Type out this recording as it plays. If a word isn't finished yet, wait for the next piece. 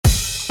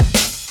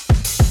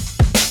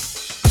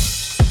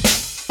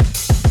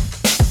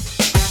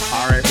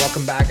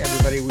Welcome back,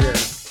 everybody. We are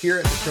here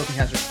at the Stroking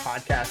Hazards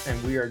podcast,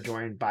 and we are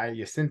joined by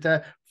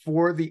Jacinta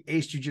for the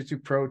Ace Jiu-Jitsu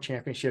Pro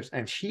Championships.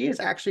 And she is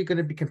actually going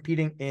to be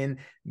competing in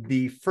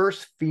the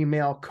first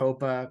female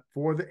Copa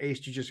for the Ace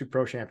Jiu-Jitsu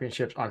Pro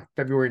Championships on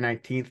February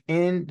 19th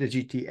in the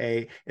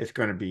GTA. It's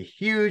going to be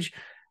huge.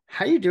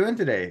 How you doing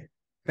today?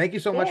 Thank you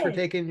so much for Good.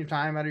 taking your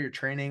time out of your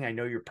training. I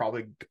know you're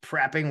probably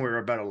prepping. We're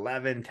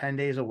about 10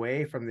 days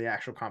away from the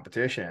actual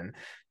competition.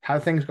 How are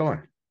things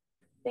going?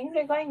 Things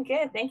are going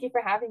good. Thank you for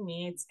having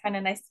me. It's kind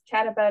of nice to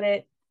chat about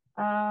it.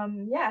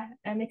 Yeah,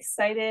 I'm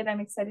excited. I'm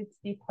excited to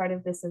be part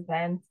of this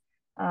event.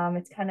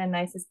 It's kind of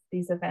nice as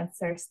these events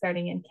are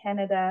starting in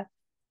Canada.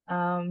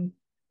 Um,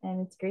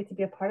 and it's great to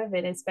be a part of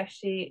it,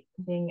 especially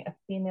being a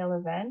female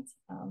event.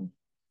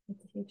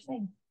 It's a huge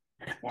thing.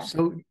 Yeah.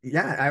 So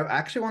yeah, I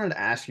actually wanted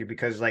to ask you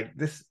because like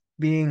this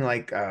being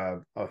like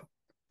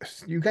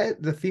you guys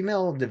the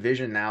female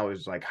division now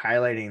is like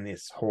highlighting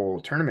this whole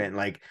tournament.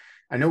 Like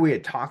I know we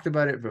had talked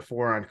about it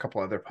before on a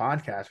couple other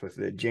podcasts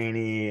with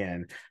Janie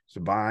and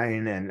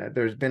Sabine, and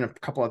there's been a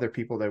couple other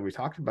people that we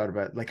talked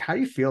about like how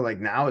do you feel like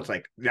now it's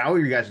like now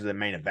you guys are the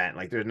main event.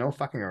 Like there's no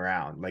fucking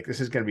around. Like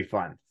this is gonna be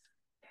fun.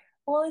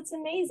 Well, it's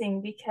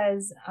amazing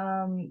because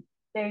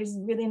there's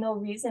really no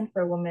reason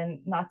for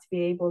women not to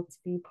be able to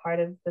be part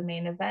of the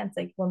main event.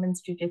 Like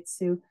women's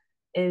jujitsu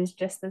is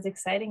just as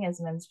exciting as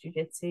men's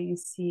jujitsu. You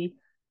see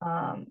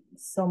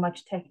so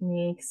much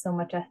technique, so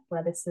much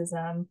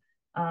athleticism.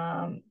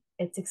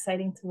 It's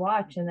exciting to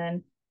watch. And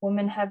then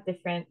women have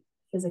different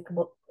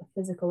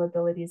physical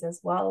abilities as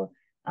well.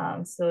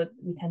 So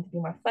we tend to be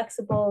more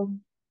flexible,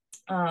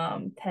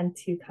 tend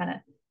to kind of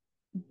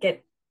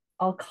get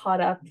all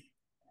caught up,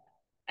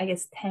 I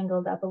guess,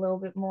 tangled up a little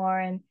bit more,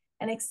 and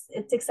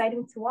it's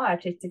exciting to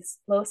watch. It's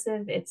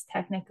explosive, it's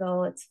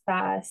technical, it's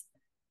fast,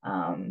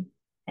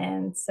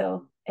 and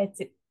so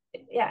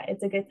yeah,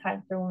 it's a good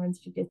time for women's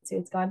jiu-jitsu.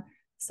 It's gone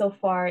so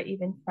far,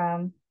 even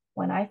from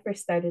when I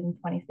first started in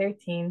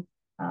 2013.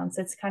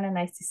 So it's kind of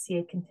nice to see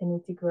it continue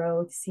to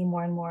grow, to see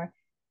more and more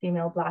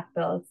female black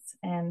belts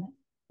and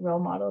role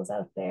models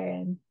out there,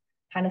 and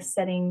kind of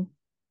setting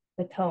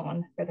the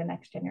tone for the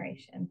next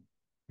generation.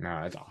 No,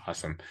 that's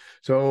awesome.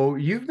 So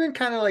you've been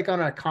kind of like on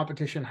a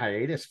competition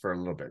hiatus for a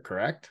little bit,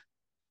 correct?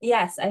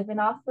 Yes, I've been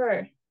off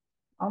for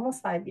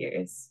almost 5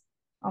 years.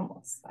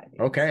 Almost 5 years.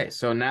 Okay,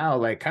 so now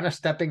like kind of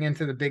stepping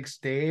into the big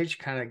stage,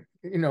 kind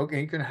of,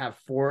 you're gonna have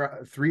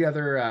three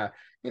other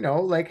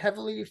like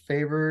heavily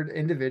favored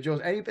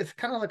individuals. It's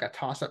kind of like a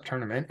toss-up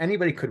tournament.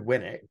 Anybody could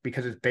win it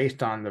because it's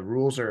based on the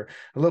rules are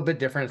a little bit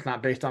different. It's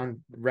not based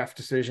on ref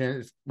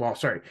decision. Well,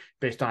 sorry,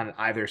 based on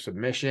either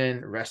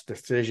submission, rest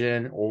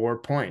decision, or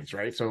points,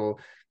 right? So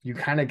you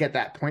kind of get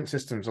that point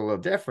system's a little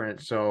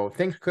different. So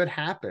things could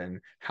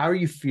happen. How are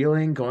you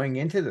feeling going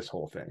into this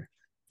whole thing?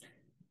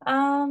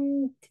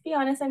 To be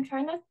honest, I'm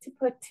trying not to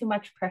put too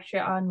much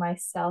pressure on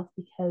myself,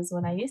 because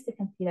when I used to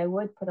compete, I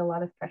would put a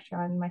lot of pressure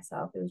on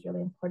myself. It was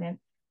really important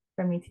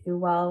for me to do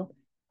well.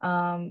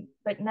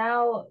 But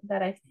now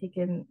that I've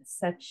taken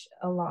such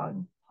a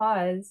long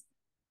pause,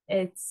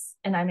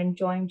 and I'm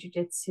enjoying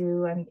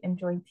jujitsu, I'm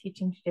enjoying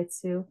teaching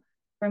jujitsu.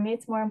 For me,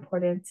 it's more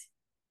important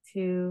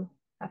to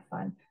have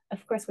fun.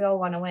 Of course, we all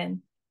want to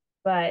win,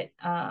 but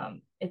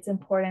it's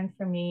important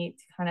for me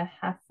to kind of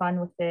have fun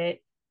with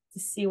it, to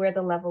see where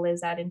the level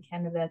is at in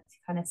Canada, to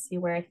kind of see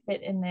where I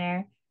fit in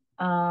there,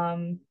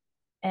 um,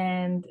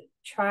 and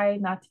try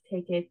not to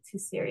take it too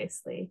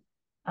seriously.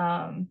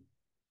 Um,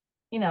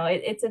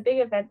 it's a big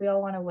event. We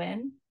all want to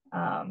win,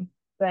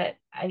 but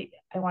I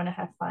want to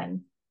have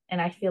fun,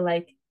 and I feel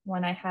like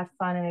when I have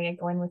fun and I get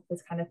going with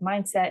this kind of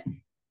mindset,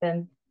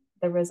 then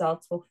the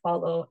results will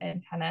follow,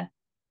 and kind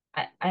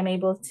of I'm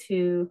able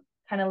to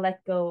kind of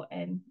let go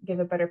and give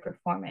a better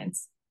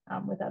performance,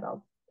 without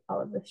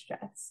all of the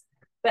stress.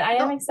 But I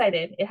am No,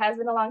 excited. It has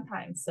been a long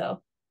time,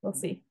 so we'll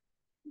see.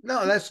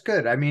 No, that's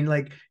good. I mean,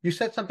 like you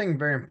said something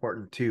very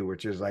important too,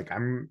 which is like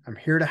I'm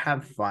here to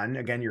have fun.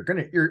 Again, you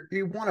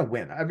want to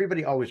win.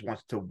 Everybody always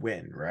wants to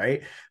win,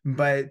 right?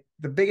 But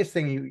the biggest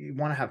thing you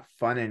want to have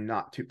fun and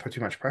not to put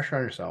too much pressure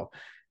on yourself.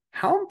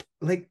 How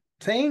like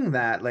saying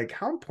that, like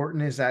how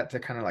important is that to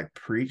kind of like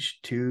preach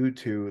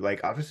to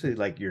like obviously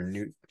like your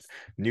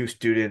new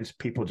students,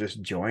 people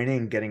just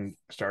joining, getting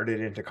started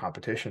into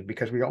competition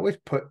because we always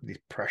put the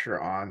pressure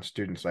on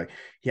students like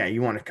yeah,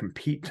 you want to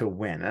compete to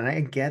win. And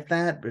I get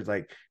that, but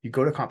like you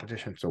go to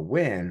competitions to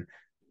win,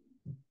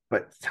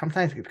 but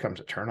sometimes it becomes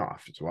a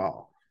turnoff as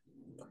well.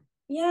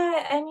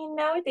 Yeah, I mean,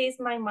 nowadays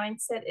my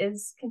mindset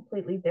is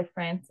completely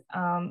different.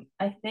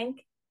 I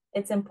think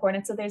it's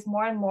important. So there's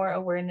more and more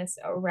awareness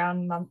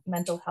around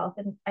mental health,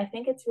 and I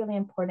think it's really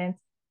important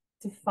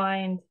to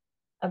find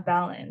a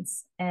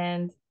balance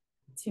and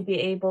to be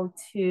able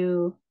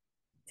to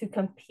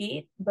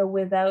compete, but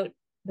without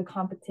the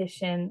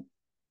competition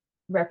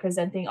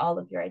representing all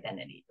of your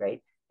identity,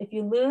 right? If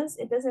you lose,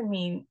 it doesn't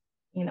mean,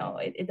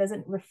 it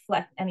doesn't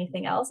reflect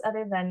anything else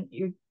other than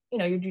your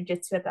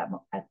jujitsu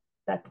at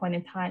that point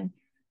in time.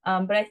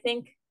 But I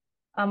think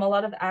a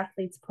lot of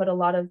athletes put a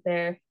lot of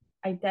their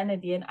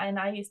identity, and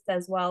I used to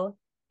as well,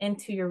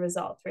 into your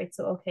results, right?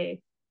 So,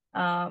 okay,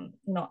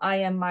 I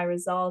am my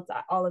result,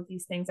 all of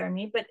these things are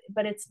me,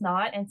 but it's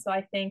not. And so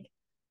I think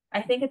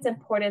it's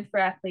important for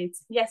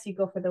athletes. Yes, you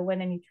go for the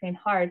win and you train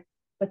hard,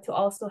 but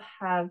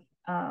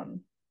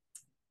um,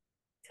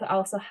 to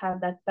also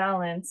have that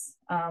balance,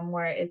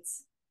 where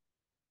it's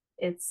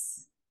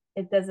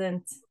it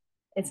doesn't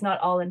it's not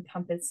all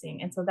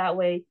encompassing. And so that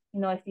way,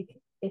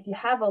 if you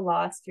have a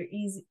loss,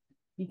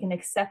 you can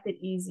accept it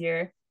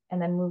easier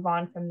and then move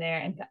on from there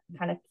and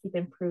kind of keep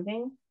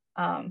improving.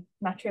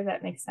 Not sure if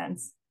that makes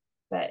sense,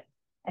 but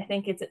I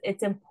think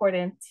it's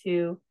important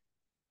to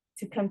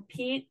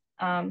compete,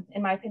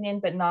 in my opinion,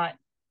 but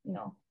you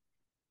know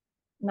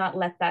not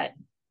let that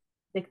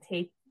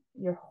dictate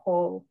your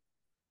whole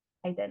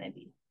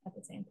identity at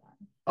the same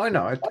time. Oh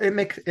no, it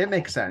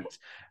makes sense.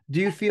 Do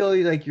you feel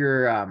like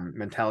your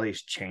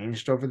mentality's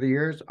changed over the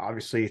years?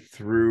 Obviously,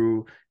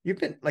 through you've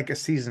been like a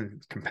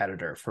seasoned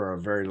competitor for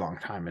a very long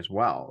time as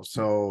well.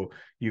 So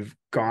you've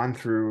gone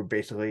through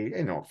basically,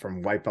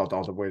 from white belt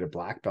all the way to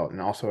black belt,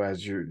 and also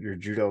as your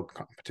judo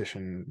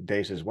competition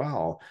days as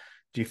well.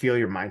 Do you feel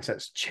your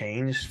mindset's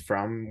changed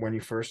from when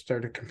you first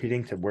started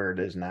competing to where it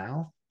is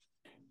now?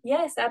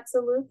 Yes,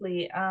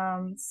 absolutely.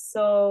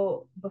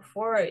 So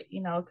before,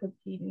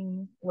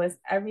 competing was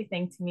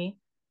everything to me,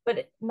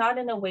 but not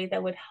in a way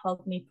that would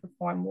help me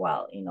perform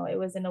well. It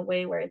was in a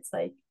way where it's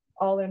like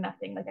all or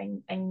nothing, like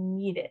I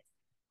need it.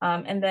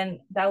 And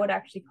then that would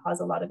actually cause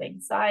a lot of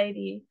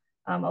anxiety,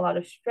 a lot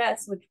of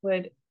stress, which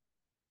would,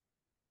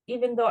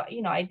 even though,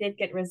 I did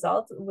get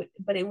results,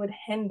 but it would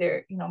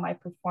hinder, my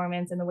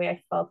performance and the way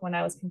I felt when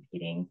I was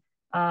competing.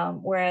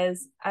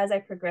 Whereas as I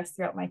progressed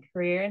throughout my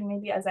career and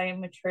maybe as I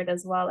matured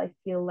as well, I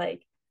feel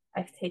like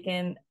I've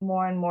taken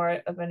more and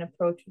more of an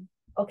approach.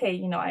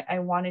 Okay, I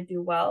want to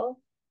do well,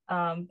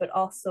 but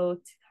also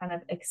to kind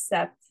of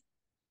accept,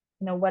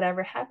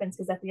 whatever happens,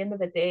 because at the end of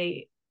the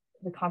day,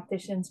 the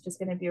competition is just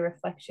going to be a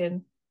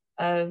reflection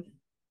of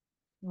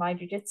my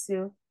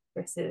jujitsu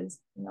versus,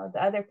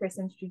 the other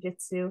person's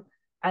jujitsu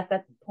at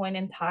that point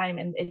in time,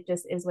 and it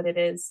just is what it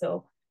is.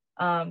 So,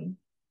 and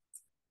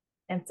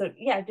so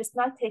yeah, just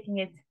not taking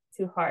it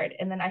too hard.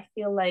 And then I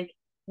feel like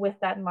with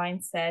that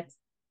mindset,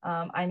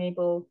 I'm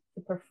able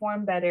to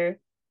perform better,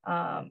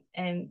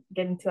 and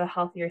get into a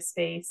healthier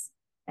space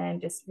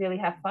and just really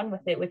have fun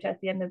with it, which at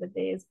the end of the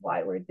day is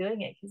why we're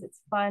doing it, because it's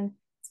fun.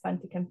 It's fun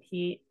to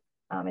compete.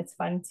 It's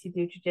fun to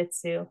do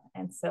jujitsu.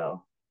 And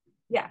so,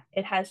 yeah,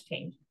 it has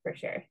changed for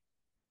sure.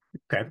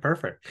 Okay,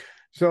 perfect.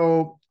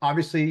 So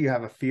obviously you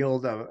have a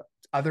field of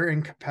other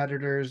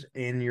competitors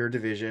in your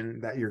division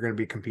that you're going to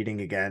be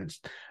competing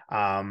against.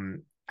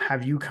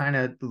 Have you kind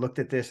of looked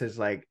at this as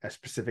like a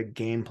specific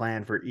game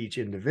plan for each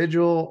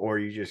individual, or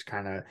you just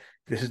kind of,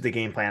 this is the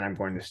game plan I'm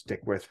going to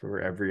stick with for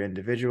every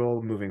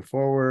individual moving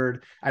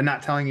forward? I'm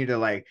not telling you to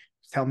like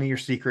tell me your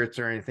secrets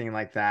or anything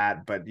like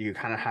that, but you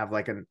kind of have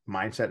like a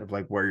mindset of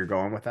like where you're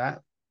going with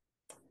that.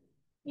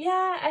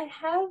 Yeah, I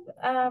have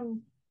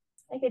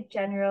like a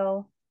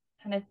general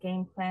kind of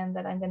game plan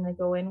that I'm going to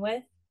go in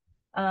with.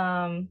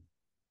 Um,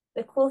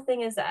 the cool thing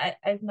is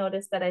I've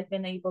noticed that I've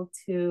been able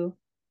to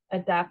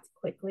adapt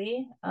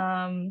quickly,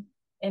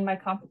 in my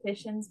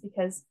competitions,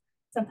 because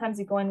sometimes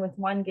you go in with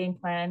one game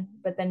plan,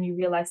 but then you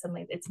realize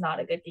suddenly it's not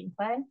a good game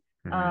plan.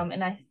 Mhm.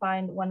 And I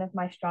find one of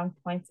my strong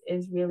points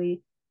is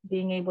really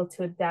being able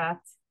to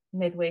adapt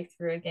midway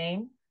through a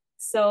game.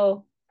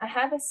 So I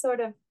have a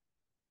sort of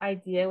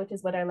idea, which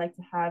is what I like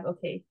to have.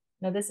 Okay,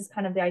 this is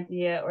kind of the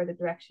idea or the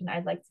direction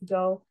I'd like to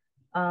go.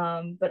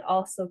 But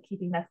also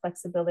keeping that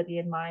flexibility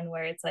in mind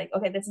where it's like,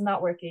 okay, this is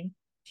not working,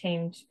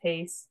 change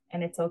pace,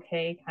 and it's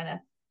okay, kind of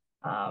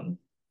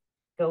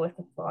go with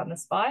the flow on the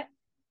spot.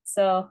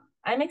 So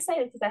I'm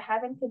excited because I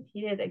haven't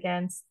competed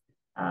against,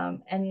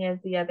 any of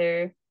the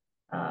other,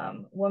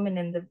 women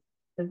in the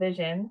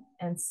division.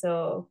 And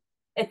so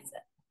it's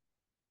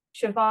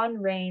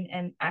Siobhan, Rain,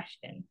 and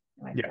Ashton.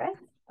 Am I Yeah. correct?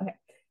 Okay.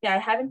 Yeah, I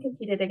haven't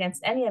competed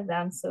against any of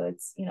them. So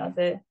it's,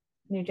 the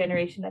new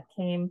generation that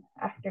came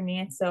after me.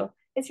 And so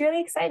it's really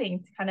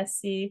exciting to kind of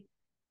see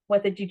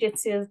what the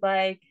jujitsu is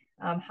like,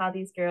 how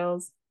these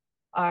girls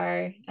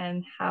are,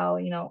 and how,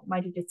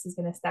 my jujitsu is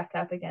going to stack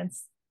up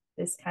against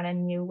this kind of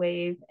new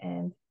wave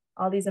and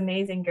all these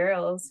amazing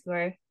girls who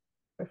are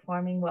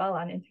performing well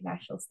on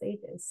international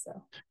stages.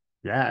 So,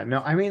 Yeah,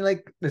 no, I mean,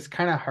 like it's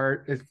kind of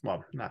hard. It's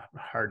well, not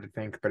hard to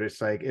think, but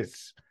it's like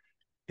it's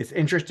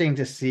interesting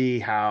to see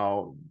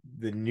how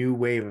the new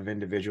wave of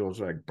individuals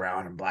like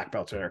brown and black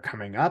belts that are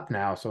coming up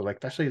now. So like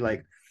especially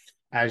like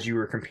as you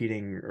were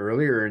competing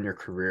earlier in your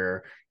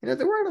career,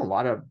 there weren't a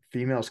lot of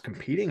females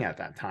competing at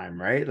that time,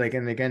 right? Like,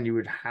 and again, you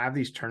would have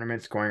these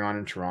tournaments going on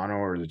in Toronto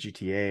or the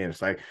GTA, and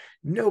it's like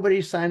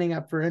nobody's signing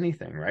up for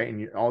anything, right?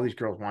 And all these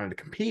girls wanted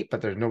to compete,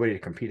 but there's nobody to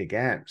compete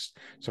against.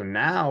 So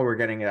now we're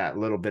getting that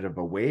little bit of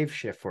a wave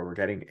shift where we're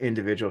getting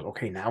individuals.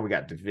 Okay, now we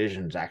got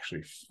divisions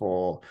actually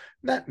full.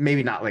 Not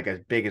maybe not like as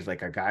big as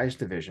like a guys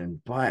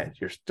division,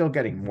 but you're still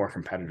getting more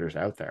competitors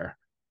out there.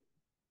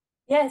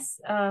 yes,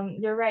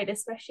 you're right,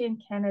 especially in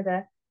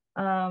Canada.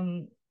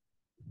 Um,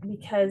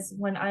 because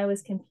when I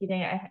was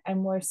competing, I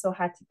more so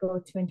had to go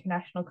to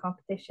international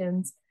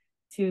competitions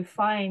to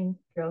find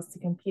girls to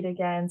compete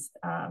against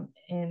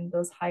in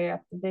those higher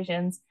up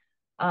divisions.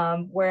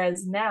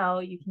 Whereas now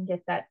you can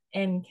get that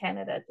in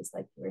Canada, just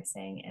like you were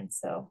saying. And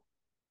so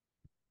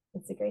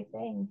it's a great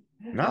thing.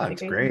 No,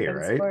 It's a it's great thing great, for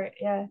the right? sport.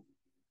 Yeah.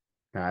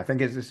 I think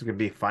this is gonna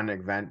be a fun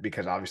event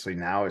because obviously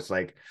now it's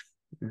like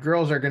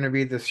girls are gonna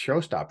be the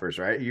showstoppers,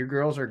 right? You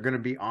girls are gonna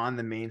be on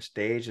the main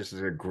stage. This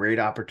is a great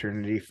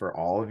opportunity for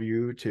all of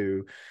you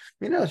to,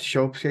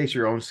 showcase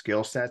your own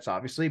skill sets,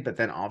 obviously, but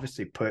then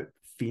obviously put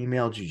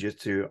female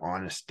jiu-jitsu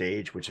on a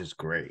stage, which is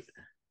great.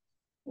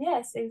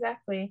 Yes,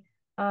 exactly.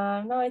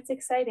 No, it's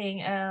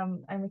exciting.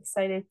 I'm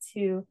excited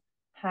to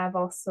have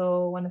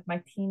also one of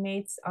my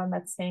teammates on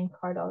that same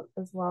card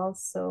as well.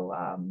 So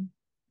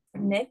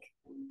Nick,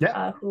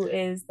 Yeah. who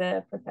is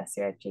the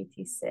professor at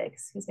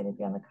JT6, who's going to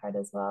be on the card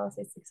as well.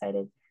 So it's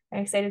excited. I'm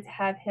excited to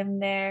have him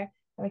there.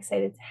 I'm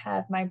excited to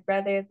have my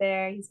brother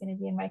there. He's going to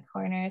be in my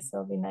corner, so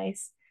it'll be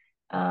nice.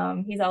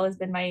 He's always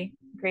been my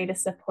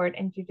greatest support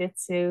in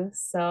jiu-jitsu,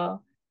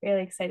 so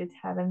really excited to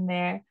have him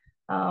there.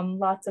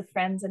 Lots of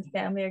friends and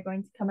family are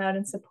going to come out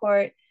and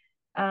support.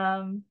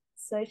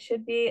 So it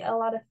should be a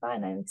lot of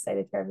fun. I'm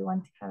excited for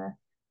everyone to kind of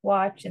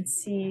watch and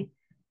see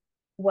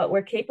what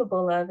we're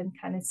capable of and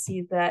kind of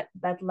see that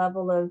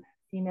level of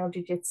female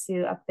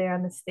jiu-jitsu up there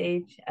on the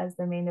stage as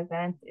the main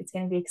event. It's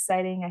going to be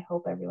exciting. I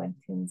hope everyone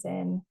tunes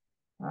in.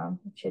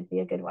 It should be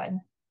a good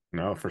one.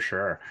 No, for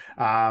sure.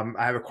 I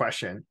have a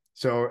question.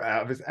 So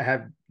I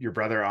have your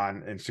brother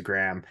on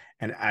Instagram,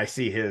 and I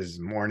see his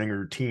morning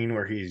routine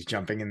where he's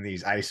jumping in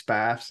these ice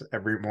baths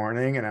every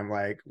morning, and I'm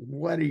like,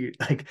 "What are you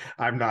like?"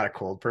 I'm not a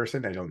cold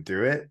person; I don't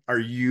do it. Are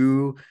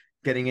you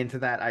getting into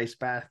that ice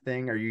bath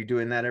thing? Are you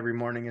doing that every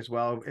morning as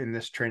well in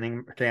this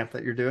training camp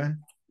that you're doing?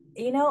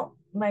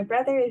 My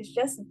brother is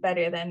just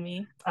better than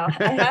me. I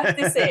have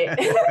to say,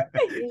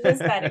 he's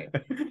just better.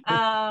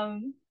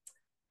 Um,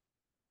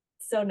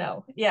 so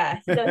no, yeah,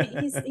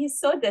 he's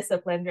so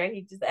disciplined, right?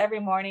 He just every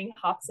morning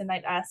hops in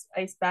that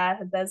ice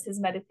bath, does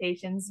his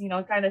meditations,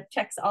 kind of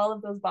checks all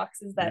of those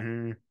boxes that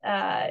Hmm.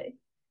 uh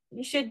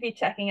you should be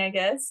checking, I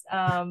guess.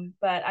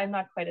 But I'm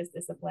not quite as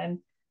disciplined.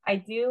 I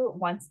do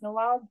once in a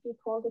while do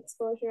cold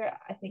exposure.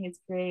 I think it's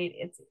great.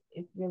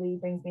 It really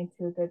brings me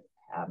into a good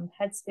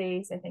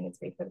headspace. I think it's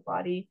great for the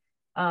body.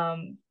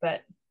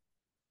 But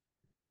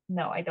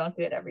no, I don't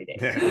do it every day.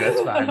 Yeah,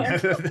 that's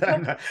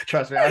fine.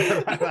 Trust me,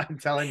 I'm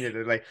telling you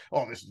that like,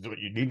 oh, this is what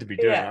you need to be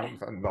doing. Yeah.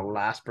 I'm the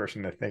last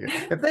person to think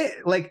it. If they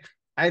like,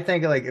 I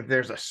think like if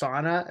there's a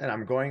sauna and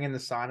I'm going in the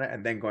sauna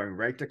and then going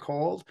right to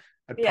cold,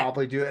 I'd Yeah.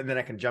 probably do it and then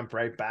I can jump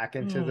right back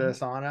into the Mm.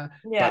 sauna.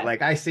 But Yeah.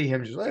 like I see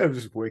him just like, I'll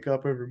just wake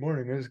up every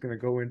morning. I'm just gonna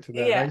go into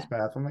that ice Yeah.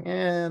 bath. I'm like,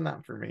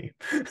 not for me.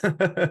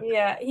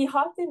 Yeah. He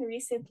hopped in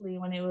recently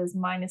when it was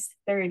minus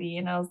 30,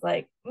 and I was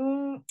like,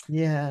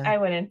 Yeah. I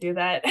wouldn't do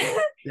that.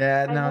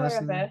 Yeah, I'm no, more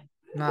that's of a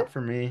not for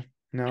me.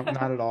 No,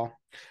 not at all.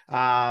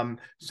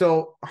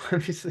 So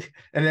obviously,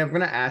 and I'm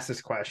gonna ask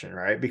this question,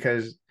 right?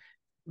 Because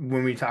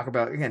when we talk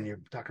about again, you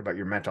talk about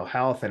your mental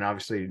health and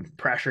obviously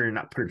pressure, you're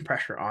not putting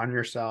pressure on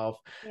yourself.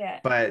 yeah.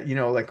 But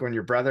like when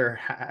your brother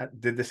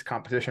did this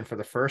competition for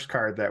the first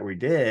card that we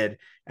did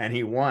and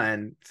he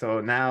won,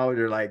 so now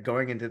you're like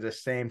going into the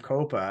same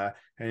Copa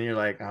and you're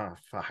like, oh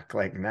fuck,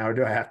 like now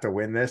do I have to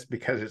win this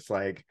because it's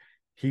like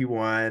he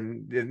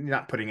won, you're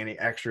not putting any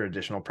extra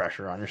additional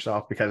pressure on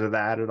yourself because of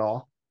that at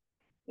all.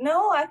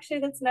 No, actually,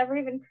 that's never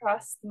even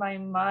crossed my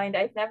mind.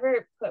 I've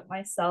never put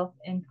myself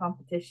in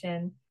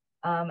competition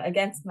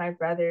against my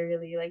brother,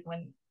 really. Like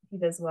when he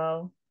does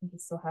well, I'm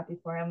just so happy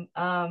for him.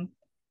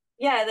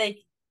 Yeah, like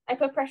I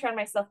put pressure on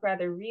myself for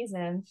other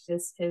reasons,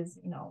 just because,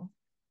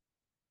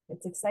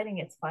 it's exciting,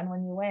 it's fun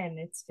when you win.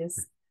 It's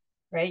just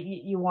right.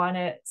 You want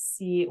to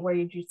see where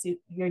your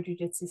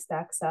jujitsu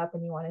stacks up,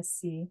 and you want to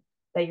see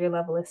that your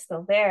level is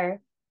still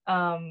there.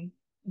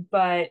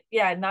 But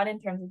yeah, not in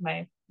terms of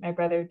my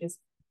brother just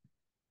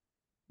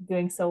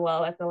doing so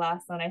well at the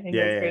last one. I think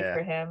Yeah, that's yeah, great yeah.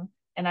 for him,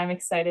 and I'm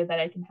excited that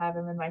I can have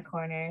him in my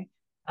corner.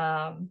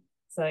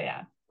 So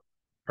yeah.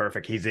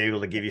 Perfect. He's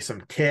able to give you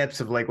some tips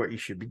of like what you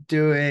should be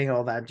doing,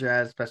 all that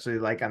jazz, especially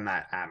like on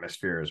that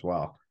atmosphere as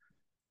well.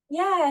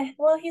 Yeah,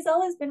 well, he's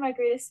always been my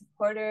greatest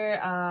supporter.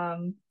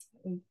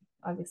 We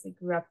obviously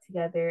grew up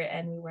together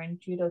and we were in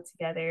judo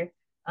together.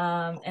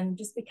 And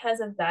just because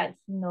of that,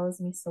 he knows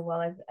me so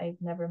well. I've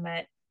never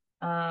met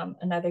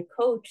another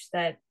coach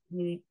that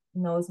really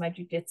knows my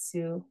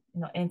jujitsu,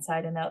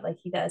 inside and out like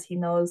he does. He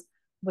knows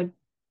what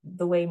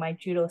the way my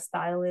judo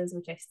style is,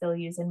 which I still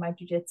use in my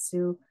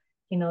jujitsu.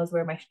 He knows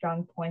where my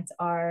strong points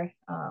are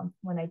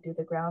when I do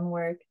the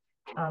groundwork.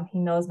 He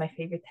knows my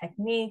favorite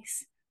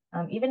techniques.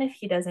 Even if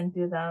he doesn't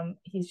do them,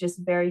 he's just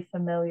very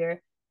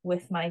familiar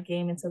with my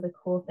game. And so the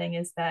cool thing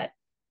is that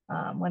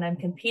when I'm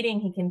competing,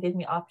 he can give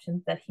me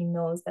options that he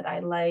knows that I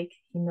like.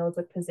 He knows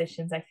what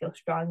positions I feel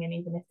strong in,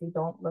 even if they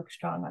don't look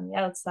strong on the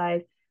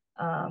outside,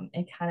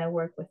 and kind of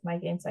work with my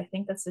game. So I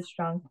think that's a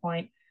strong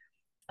point.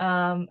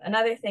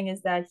 Another thing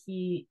is that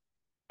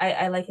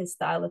I like his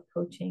style of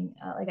coaching.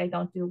 Like I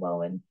don't do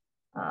well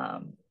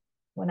um,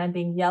 when I'm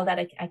being yelled at,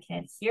 I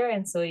can't hear.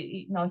 And so,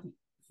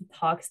 he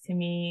talks to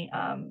me,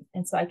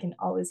 and so I can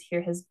always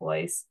hear his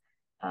voice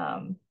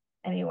um,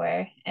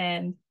 anywhere.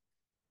 And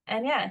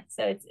yeah,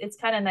 so it's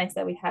kind of nice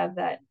that we have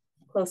that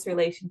close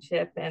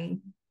relationship,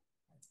 and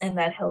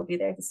that he'll be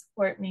there to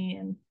support me,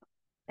 and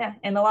yeah,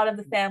 and a lot of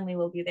the family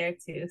will be there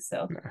too.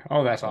 So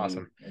Oh, that's it'll be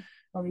awesome.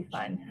 it'll be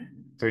fun.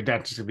 So your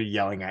dad's just gonna be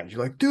yelling at you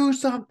like, do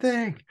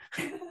something.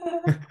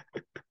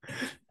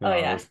 Oh No,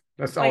 yeah,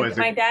 that's my always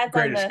my the dad's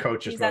on greatest the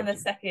coach's he's on the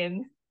motive.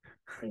 second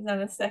he's on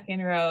the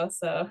second row.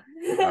 So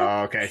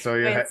Oh, okay, so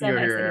but it's so you'll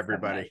nice hear that he's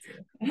coming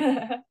out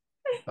everybody.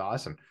 too.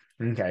 Awesome.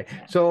 Okay.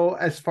 Yeah. So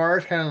as far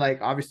as kind of like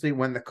obviously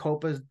when the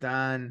Copa's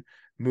done,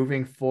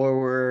 moving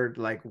forward,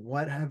 like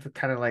what have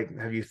kind of like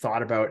have you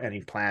thought about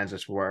any plans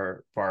as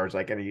far as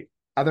like any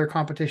other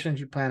competitions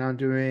you plan on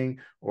doing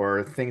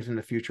or things in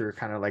the future,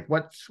 kind of like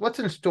what's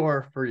in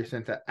store for you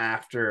since that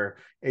after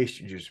Ace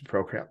Jiu-Jitsu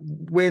program?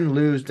 Win,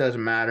 lose,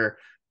 doesn't matter.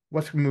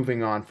 What's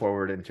moving on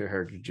forward into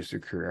her jiu-jitsu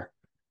career?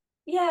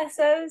 Yeah,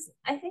 so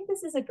I think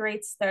this is a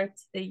great start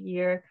to the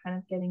year, kind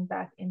of getting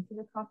back into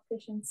the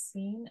competition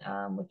scene,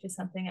 which is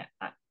something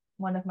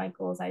one of my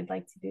goals I'd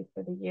like to do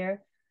for the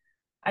year.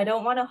 I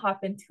don't want to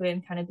hop into it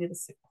and kind of do the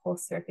whole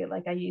circuit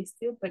like I used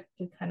to, but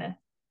to kind of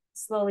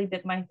slowly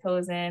dip my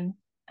toes in,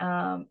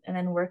 and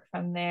then work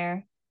from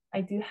there.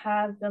 I do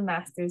have the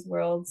Masters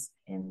Worlds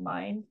in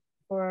mind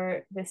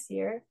for this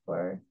year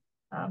for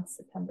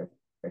September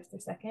 1st or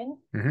 2nd,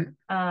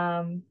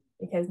 Mm-hmm.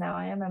 because now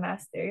I am a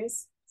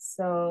Masters.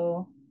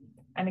 So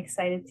I'm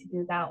excited to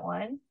do that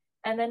one.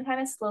 And then kind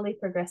of slowly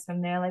progress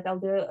from there. Like I'll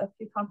do a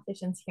few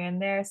competitions here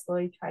and there,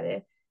 slowly try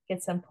to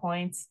get some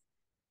points,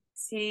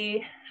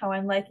 see how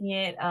I'm liking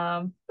it.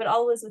 But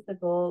always with the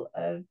goal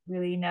of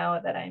really, now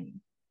that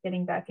I'm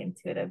getting back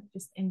into it, of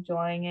just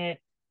enjoying it,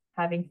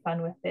 having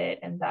fun with it.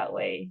 And that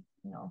way,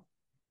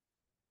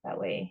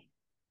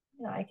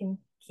 I can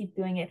keep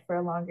doing it for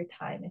a longer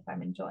time if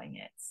I'm enjoying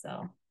it. So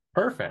yeah.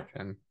 Perfect.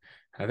 And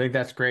I think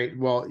that's great.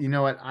 Well, you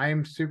know what?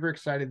 I'm super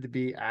excited to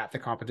be at the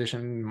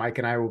competition. Mike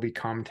and I will be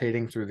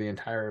commentating through the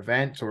entire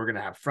event. So we're going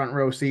to have front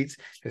row seats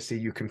to see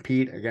you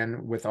compete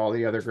again with all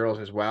the other girls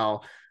as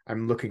well.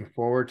 I'm looking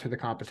forward to the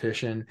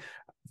competition.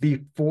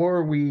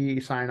 Before we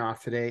sign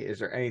off today, is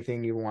there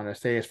anything you want to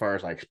say as far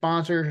as like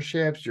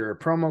sponsorships, your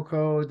promo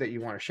code that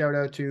you want to shout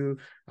out to?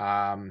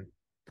 The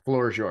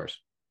floor is yours.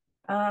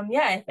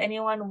 Yeah, if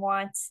anyone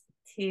wants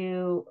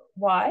to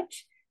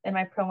watch, then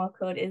my promo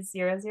code is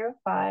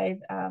 005.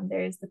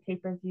 There's the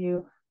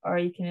pay-per-view, or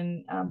you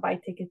can buy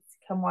tickets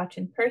to come watch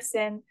in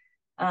person.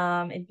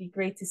 It'd be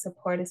great to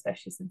support,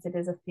 especially since it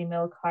is a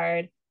female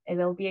card. It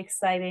will be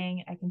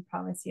exciting. I can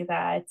promise you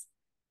that.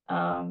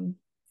 Um,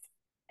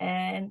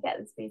 and yeah,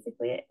 that's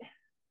basically it.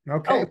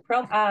 Okay.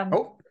 Oh,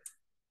 Oh,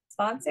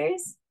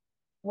 sponsors.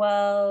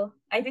 Well,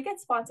 I do get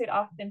sponsored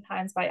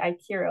oftentimes by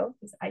Aikiro,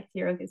 because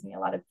Aikiro gives me a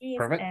lot of gifts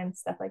perfect. and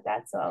stuff like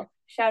that. So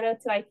shout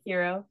out to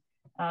Aikiro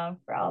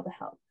for all the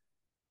help.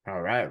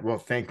 All right. Well,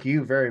 thank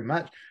you very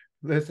much.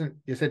 Listen,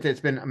 Jacinta, it's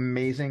been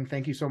amazing.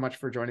 Thank you so much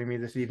for joining me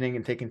this evening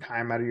and taking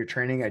time out of your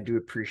training. I do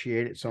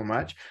appreciate it so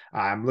much.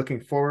 I'm looking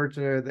forward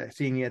to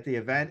seeing you at the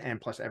event, and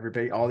plus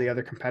everybody, all the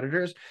other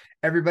competitors.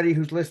 Everybody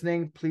who's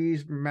listening,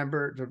 please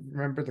remember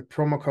the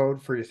promo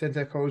code for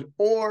Jacinta codes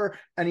or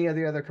any of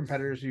the other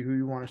competitors who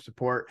you want to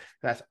support.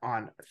 That's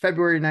on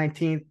February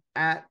 19th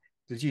at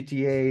the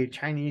GTA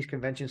Chinese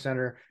Convention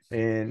Center,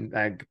 and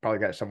I probably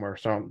got it somewhere.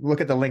 So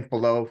look at the link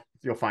below.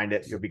 You'll find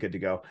it. You'll be good to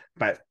go.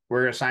 But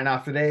we're going to sign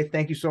off today.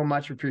 Thank you so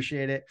much.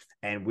 Appreciate it.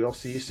 And we'll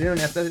see you soon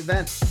at the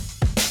event.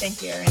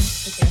 Thank you, Aaron.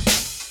 Take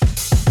care.